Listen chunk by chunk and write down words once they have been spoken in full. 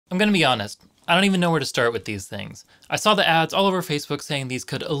I'm gonna be honest, I don't even know where to start with these things. I saw the ads all over Facebook saying these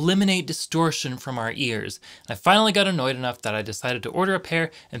could eliminate distortion from our ears. And I finally got annoyed enough that I decided to order a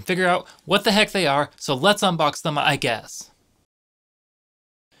pair and figure out what the heck they are, so let's unbox them, I guess.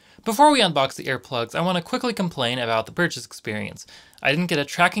 Before we unbox the earplugs, I want to quickly complain about the purchase experience. I didn't get a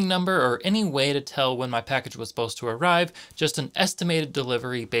tracking number or any way to tell when my package was supposed to arrive, just an estimated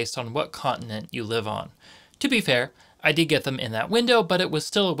delivery based on what continent you live on. To be fair, I did get them in that window, but it was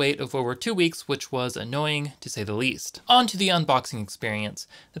still a wait of over 2 weeks, which was annoying to say the least. On to the unboxing experience.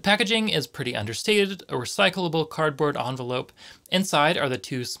 The packaging is pretty understated, a recyclable cardboard envelope. Inside are the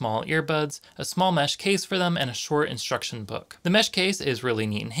 2 small earbuds, a small mesh case for them, and a short instruction book. The mesh case is really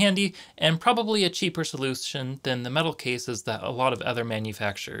neat and handy, and probably a cheaper solution than the metal cases that a lot of other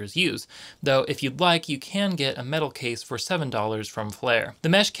manufacturers use, though if you'd like, you can get a metal case for $7 from Flair. The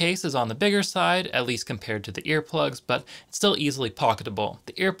mesh case is on the bigger side, at least compared to the earplugs, but it's still easily pocketable.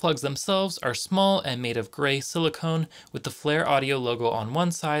 The earplugs themselves are small and made of gray silicone, with the Flair audio logo on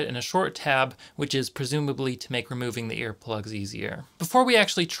one side and a short tab, which is presumably to make removing the earplugs easier. Before we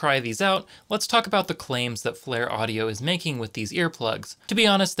actually try these out, let's talk about the claims that Flair Audio is making with these earplugs. To be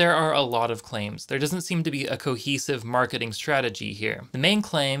honest, there are a lot of claims. There doesn't seem to be a cohesive marketing strategy here. The main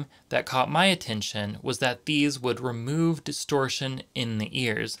claim that caught my attention was that these would remove distortion in the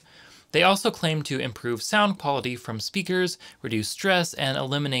ears. They also claim to improve sound quality from speakers, reduce stress, and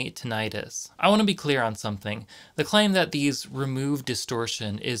eliminate tinnitus. I want to be clear on something. The claim that these remove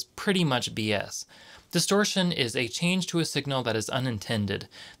distortion is pretty much BS. Distortion is a change to a signal that is unintended.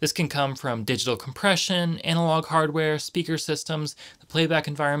 This can come from digital compression, analog hardware, speaker systems, the playback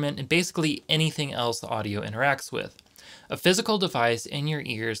environment, and basically anything else the audio interacts with. A physical device in your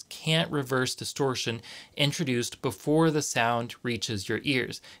ears can't reverse distortion introduced before the sound reaches your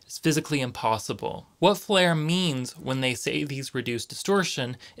ears. It's physically impossible. What Flair means when they say these reduce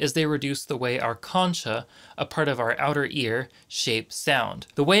distortion is they reduce the way our concha, a part of our outer ear, shape sound.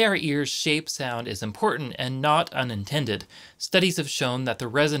 The way our ears shape sound is important and not unintended. Studies have shown that the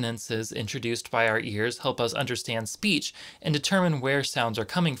resonances introduced by our ears help us understand speech and determine where sounds are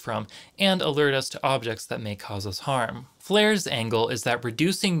coming from and alert us to objects that may cause us harm. Flair's angle is that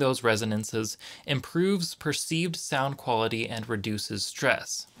reducing those resonances improves perceived sound quality and reduces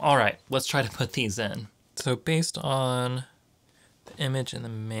stress. Alright, let's try to put these in. So based on the image in the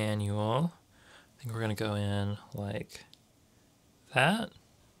manual, I think we're going to go in like that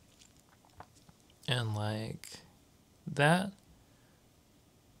and like that.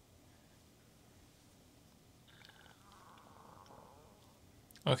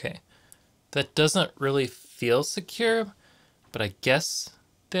 Okay, that doesn't really feel secure, but I guess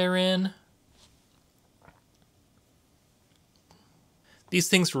they're in. These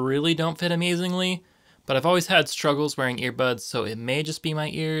things really don't fit amazingly, but I've always had struggles wearing earbuds, so it may just be my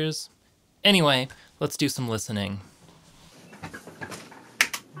ears. Anyway, let's do some listening.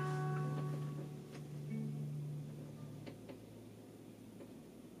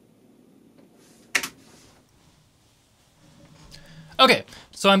 Okay,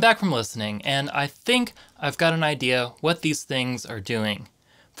 so I'm back from listening, and I think I've got an idea what these things are doing.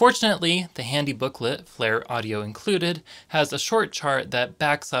 Fortunately, the handy booklet, Flair Audio included, has a short chart that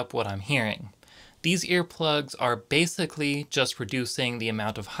backs up what I'm hearing. These earplugs are basically just reducing the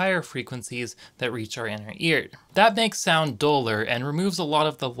amount of higher frequencies that reach our inner ear. That makes sound duller and removes a lot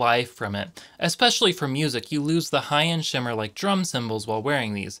of the life from it. Especially for music, you lose the high-end shimmer like drum cymbals while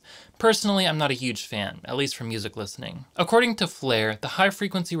wearing these. Personally, I'm not a huge fan, at least for music listening. According to Flair, the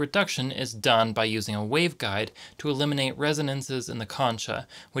high-frequency reduction is done by using a waveguide to eliminate resonances in the concha,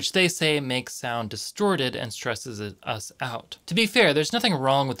 which they say makes sound distorted and stresses us out. To be fair, there's nothing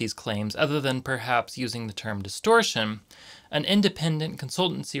wrong with these claims other than perhaps using the term distortion. An independent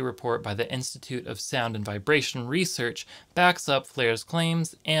consultancy report by the Institute of Sound and Vibration Research backs up Flair's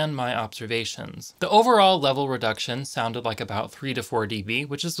claims and my observations. The overall level reduction sounded like about 3 to 4 dB,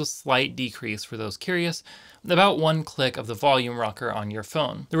 which is a slight decrease for those curious, about 1 click of the volume rocker on your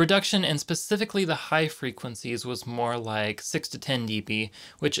phone. The reduction in specifically the high frequencies was more like 6 to 10 dB,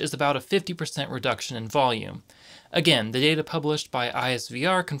 which is about a 50% reduction in volume. Again, the data published by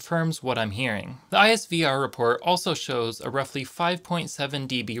ISVR confirms what I'm hearing. The ISVR report also shows a roughly 5.7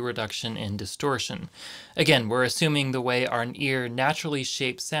 dB reduction in distortion. Again, we're assuming the way our ear naturally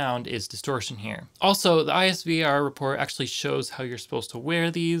shapes sound is distortion here. Also, the ISVR report actually shows how you're supposed to wear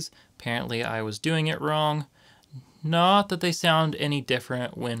these. Apparently I was doing it wrong. Not that they sound any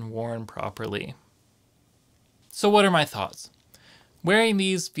different when worn properly. So what are my thoughts? Wearing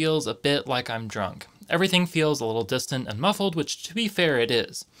these feels a bit like I'm drunk. Everything feels a little distant and muffled, which to be fair it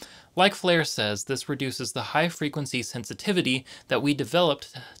is. Like Flair says, this reduces the high frequency sensitivity that we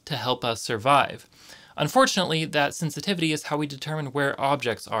developed to help us survive. Unfortunately, that sensitivity is how we determine where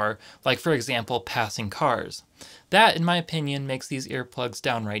objects are, like for example, passing cars. That, in my opinion, makes these earplugs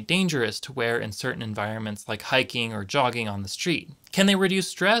downright dangerous to wear in certain environments like hiking or jogging on the street. Can they reduce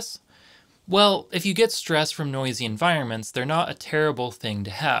stress? Well, if you get stress from noisy environments, they're not a terrible thing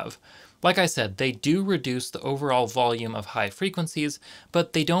to have. Like I said, they do reduce the overall volume of high frequencies,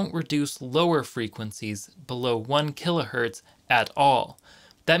 but they don't reduce lower frequencies below 1 kilohertz at all.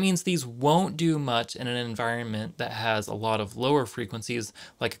 That means these won't do much in an environment that has a lot of lower frequencies,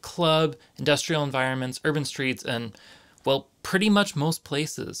 like a club, industrial environments, urban streets, and, well, pretty much most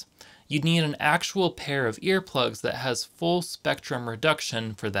places. You'd need an actual pair of earplugs that has full spectrum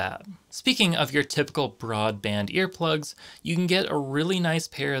reduction for that. Speaking of your typical broadband earplugs, you can get a really nice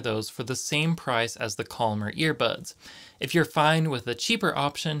pair of those for the same price as the Calmer earbuds. If you're fine with a cheaper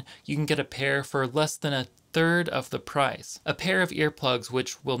option, you can get a pair for less than a third of the price. A pair of earplugs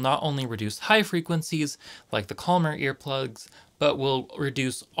which will not only reduce high frequencies, like the Calmer earplugs, but will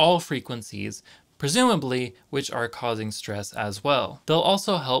reduce all frequencies, presumably which are causing stress as well. They'll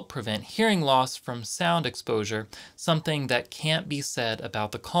also help prevent hearing loss from sound exposure, something that can't be said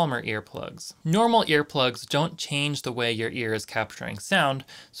about the Calmer earplugs. Normal earplugs don't change the way your ear is capturing sound,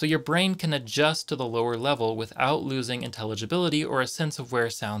 so your brain can adjust to the lower level without losing intelligibility or a sense of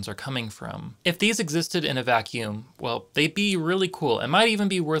where sounds are coming from. If these existed in a vacuum, well, they'd be really cool and might even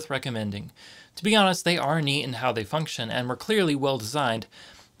be worth recommending. To be honest, they are neat in how they function and were clearly well designed.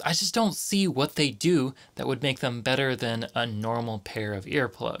 I just don't see what they do that would make them better than a normal pair of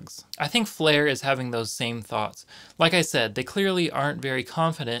earplugs. I think Flair is having those same thoughts. Like I said, they clearly aren't very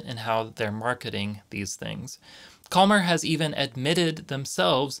confident in how they're marketing these things. Calmer has even admitted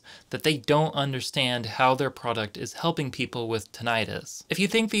themselves that they don't understand how their product is helping people with tinnitus. If you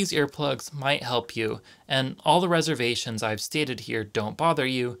think these earplugs might help you, and all the reservations I've stated here don't bother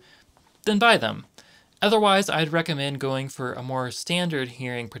you, then buy them. Otherwise, I'd recommend going for a more standard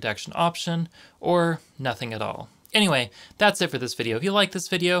hearing protection option, or nothing at all. Anyway, that's it for this video. If you like this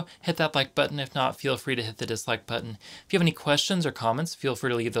video, hit that like button. If not, feel free to hit the dislike button. If you have any questions or comments, feel free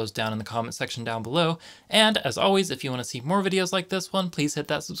to leave those down in the comment section down below. And as always, if you want to see more videos like this one, please hit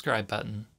that subscribe button.